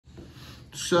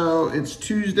So it's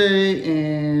Tuesday,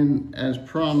 and as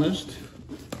promised,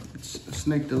 it's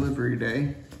snake delivery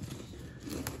day.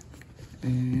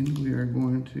 And we are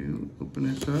going to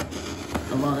open this up.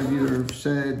 A lot of you have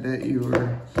said that you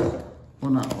were,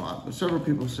 well, not a lot, but several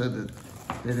people said that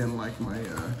they didn't like my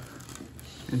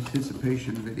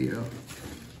anticipation video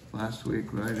last week,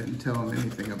 but I didn't tell them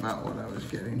anything about what I was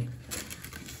getting.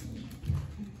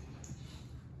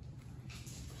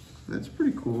 That's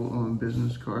pretty cool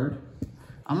business card.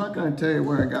 I'm not going to tell you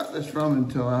where I got this from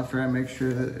until after I make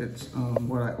sure that it's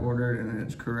what I ordered and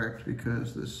it's correct,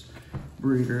 because this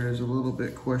breeder is a little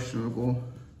bit questionable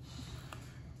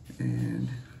and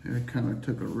I kind of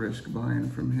took a risk buying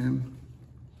from him.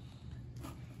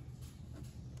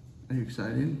 Are you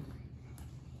excited?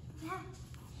 Yeah.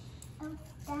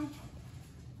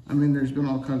 I mean, there's been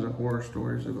all kinds of horror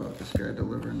stories about this guy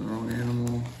delivering the wrong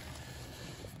animal,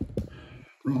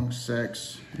 wrong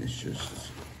sex. It's just,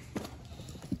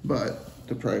 but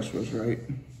the price was right.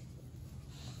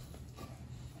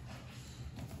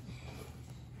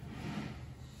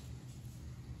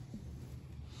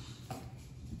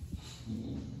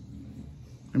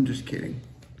 I'm just kidding.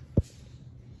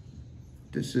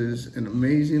 This is an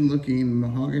amazing looking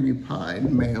mahogany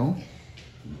pied male,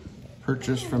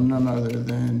 purchased from none other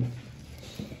than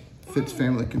Fitz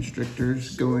Family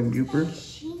Constrictors, Going Youper.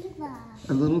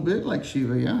 A little bit like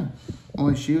Shiva, yeah.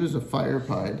 Only Shiva's a fire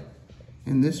pied,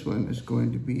 and this one is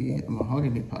going to be a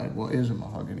mahogany pied. Well, is a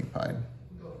mahogany pied.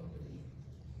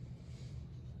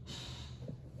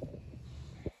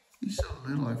 He's so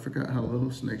little, I forgot how little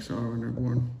snakes are when they're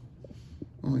born.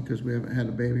 Only because we haven't had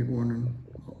a baby born in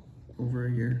over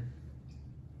a year.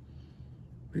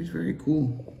 But he's very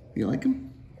cool. You like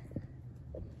him?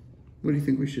 What do you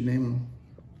think we should name him?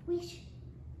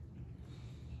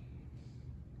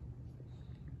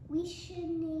 We should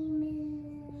name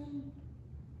him,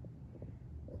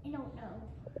 I don't know.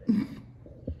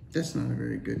 That's not a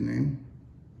very good name.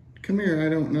 Come here, I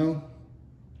don't know.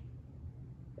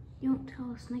 You don't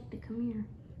tell a snake to come here.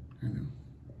 I know.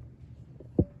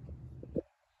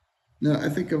 No, I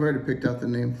think I've already picked out the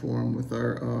name for him with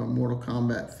our Mortal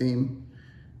Kombat theme.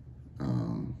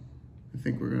 I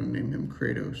think we're going to name him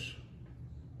Kratos.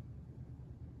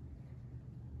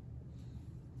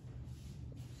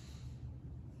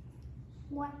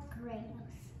 What Kratos?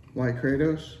 Why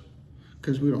Kratos?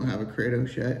 Because we don't have a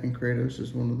Kratos yet, and Kratos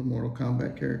is one of the Mortal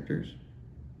Kombat characters.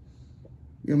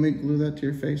 You want me to glue that to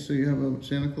your face so you have a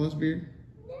Santa Claus beard?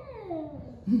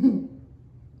 No.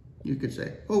 You could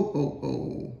say, ho, ho,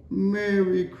 ho,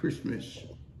 Merry Christmas.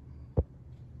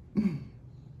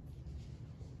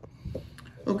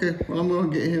 Okay, well, I'm going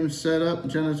to get him set up.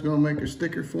 Jenna's going to make a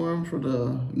sticker for him for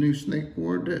the new snake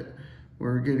board that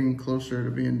we're getting closer to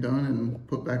being done and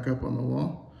put back up on the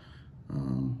wall.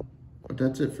 But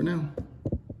that's it for now.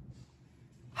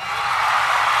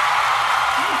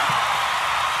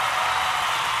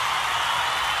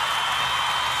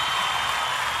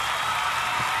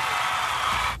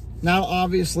 Now,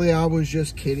 obviously, I was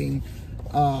just kidding.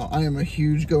 I am a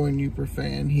huge Going Youper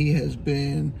fan. He has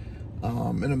been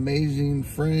an amazing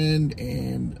friend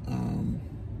and,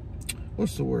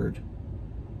 what's the word?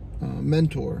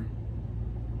 Mentor.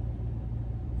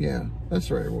 Yeah, that's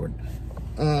the right word.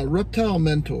 Reptile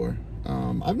mentor.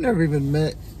 I've never even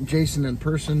met Jason in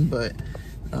person, but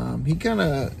he kind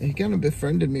of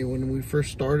befriended me when we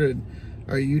first started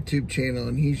our YouTube channel,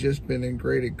 and he's just been in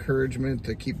great encouragement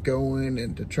to keep going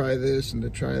and to try this and to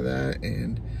try that.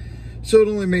 And so it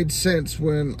only made sense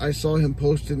when I saw him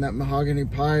posting that mahogany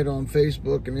pied on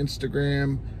Facebook and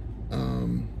Instagram.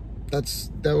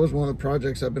 That was one of the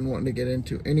projects I've been wanting to get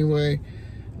into anyway.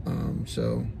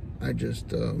 So I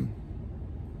just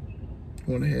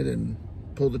went ahead and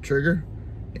pulled the trigger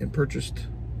and purchased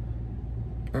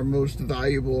our most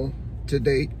valuable to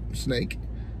date snake.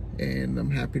 And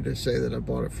I'm happy to say that I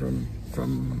bought it from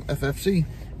FFC.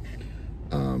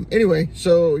 Anyway,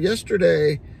 so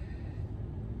yesterday,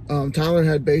 Tyler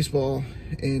had baseball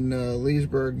in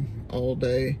Leesburg all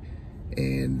day.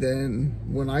 And then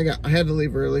when I had to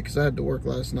leave early because I had to work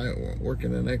last night,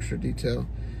 working an extra detail.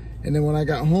 And then when I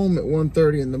got home at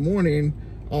 1:30 in the morning,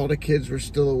 all the kids were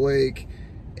still awake.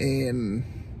 And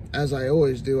as I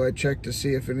always do, I checked to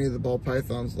see if any of the ball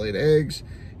pythons laid eggs.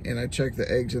 And I checked the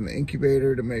eggs in the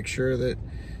incubator to make sure that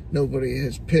nobody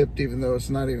has pipped, even though it's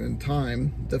not even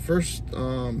time. The first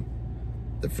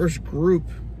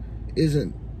group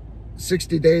isn't,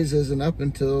 60 days isn't up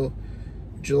until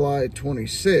July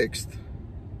 26th.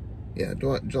 Yeah,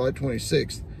 July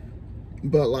 26th.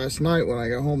 But last night when I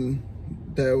got home,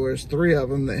 there was 3 of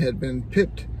them that had been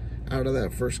pipped out of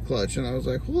that first clutch. And I was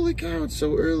like, holy cow, it's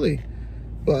so early.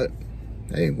 But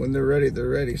hey, when they're ready, they're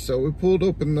ready. So we pulled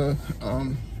open the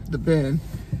bin,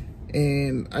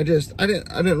 and I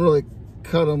didn't really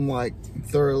cut them like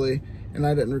thoroughly, and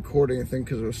I didn't record anything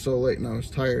because it was so late and I was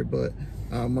tired. But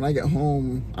when I get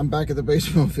home, I'm back at the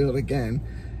baseball field again,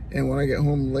 and when I get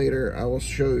home later, I will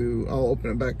show you. I'll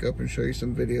open it back up and show you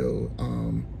some video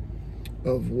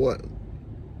of what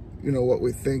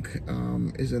we think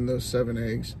is in those 7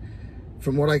 eggs.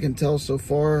 From what I can tell so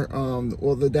far,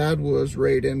 well, the dad was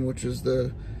Raiden, which is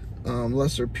the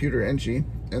lesser pewter enchi,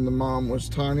 and the mom was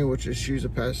Tanya, which is she's a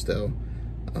pastel.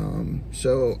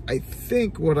 So I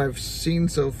think what I've seen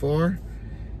so far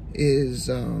is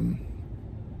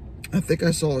I think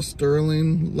I saw a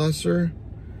sterling lesser.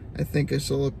 I think I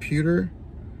saw a pewter.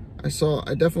 I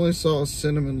definitely saw a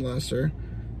cinnamon lesser.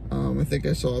 I think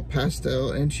I saw a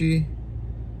pastel enchi.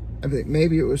 I think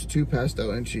maybe it was 2 pastel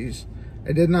enchis.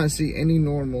 I did not see any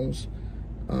normals.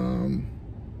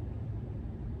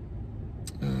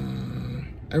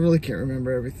 I really can't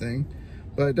remember everything,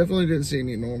 but I definitely didn't see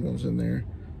any normals in there.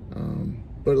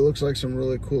 But it looks like some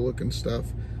really cool looking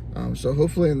stuff. So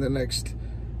hopefully in the next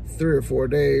 3 or 4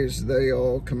 days, they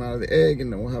all come out of the egg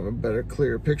and then we'll have a better,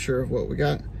 clearer picture of what we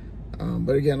got.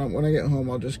 But again, when I get home,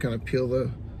 I'll just kind of peel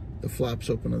the flaps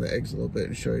open of the eggs a little bit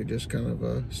and show you just kind of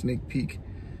a sneak peek.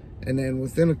 And then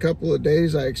within a couple of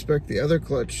days, I expect the other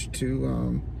clutch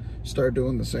to start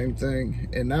doing the same thing.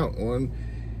 And that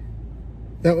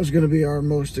was going to be our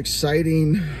most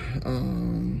exciting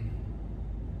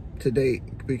to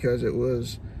date, because it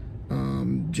was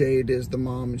Jade is the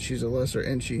mom, and she's a lesser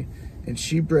enchi, and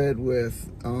she bred with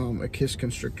a Kiss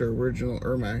Constrictor original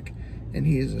Ermac, and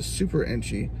he is a super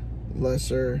enchi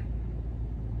lesser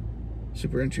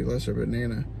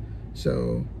banana.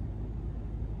 So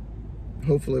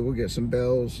hopefully we'll get some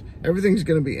bells. Everything's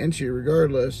going to be enchi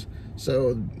regardless,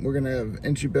 so we're going to have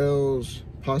enchi bells,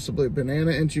 possibly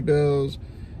banana enchi bells.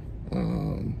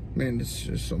 Man, there's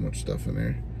just so much stuff in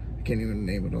there, I can't even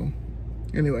name it all.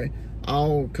 Anyway,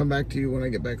 I'll come back to you when I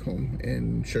get back home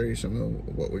and show you some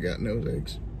of what we got in those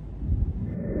eggs.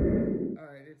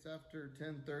 Alright, it's after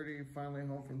 10:30, finally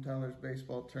home from Tyler's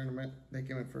baseball tournament. They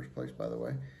came in first place, by the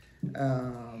way.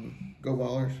 Go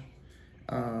Ballers.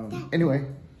 Anyway,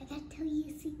 I gotta tell you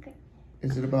a secret.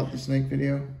 is it about the snake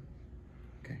video?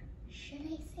 Okay. Should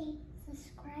I say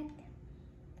subscribe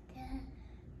to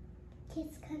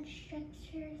Kiss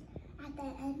Constrictors at the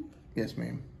end? Yes,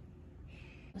 ma'am.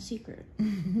 A secret.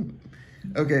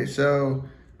 Okay, so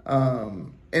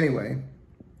anyway,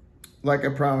 like I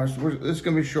promised, this is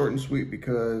gonna be short and sweet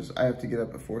because I have to get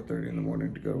up at 4:30 in the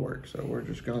morning to go to work. So we're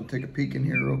just gonna take a peek in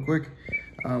here real quick.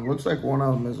 Looks like one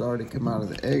of them has already come out of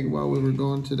the egg while we were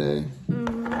going today.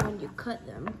 When you cut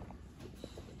them.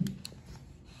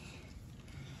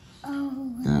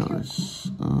 Oh. That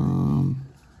was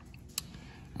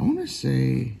I want to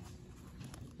say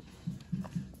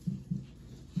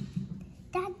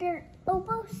Dad, they're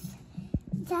almost.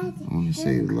 Dad, I want to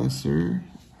say lesser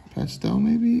pastel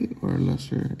maybe, or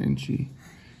lesser enchi.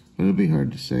 But it'll be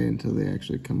hard to say until they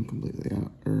actually come completely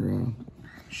out, or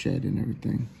shed and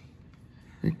everything.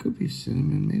 It could be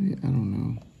cinnamon, maybe, I don't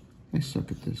know. I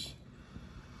suck at this.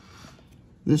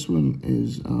 This one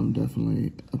is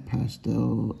definitely a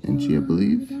pastel enchi, I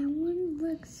believe. That one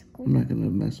looks cool. I'm not gonna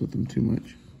mess with them too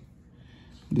much.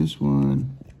 This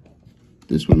one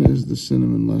is the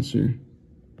cinnamon lesser.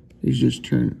 He's just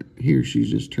turned, he or she's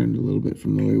just turned a little bit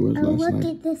from the way it was last night.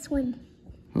 Look at this one.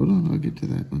 Hold on, I'll get to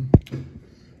that one.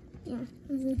 Yeah,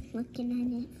 I was just looking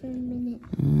at it for a minute.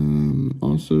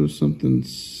 Also something,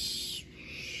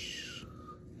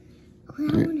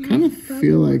 I kind of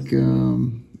feel like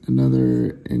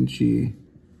another enchi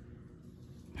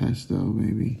pastel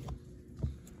maybe.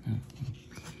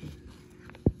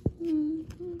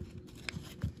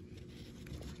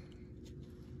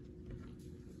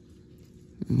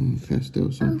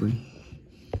 Pastel something.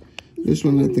 This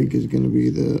one I think is going to be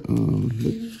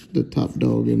the top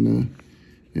dog in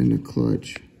the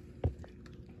clutch.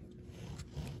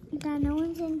 Dad, no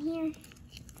one's in here.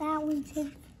 That one's his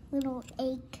little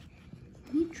egg.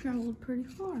 He traveled pretty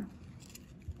far.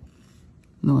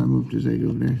 No, I moved his egg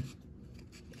over there.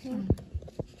 Yeah.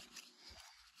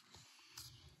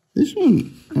 This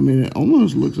one, I mean, it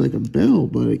almost looks like a bell,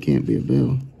 but it can't be a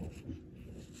bell.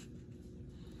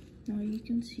 No, you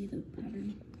can see the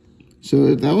pattern.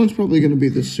 So that one's probably going to be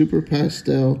the super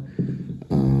pastel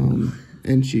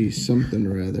enchi something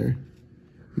or other.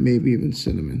 Maybe even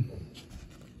cinnamon.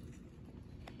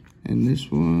 And this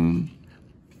one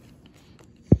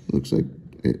looks like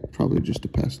it probably just a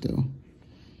pastel.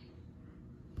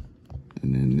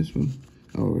 And then this one,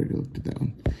 I already looked at that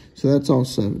one. So that's all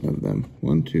 7 of them.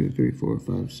 1, 2, 3, 4,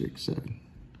 5, 6, 7.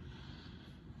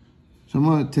 So I'm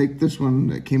gonna take this one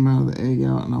that came out of the egg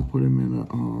out, and I'll put him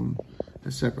in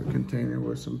a separate container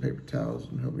with some paper towels,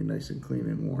 and he'll be nice and clean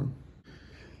and warm.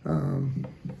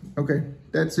 Okay,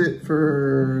 that's it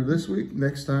for this week.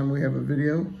 Next time we have a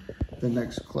video, the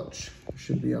next clutch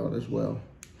should be out as well.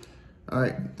 All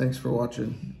right, thanks for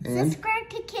watching. And subscribe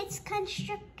to Kids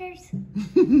Constructors.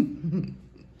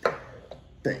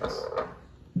 thanks.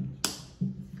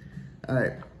 All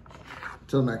right,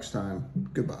 till next time,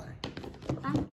 goodbye.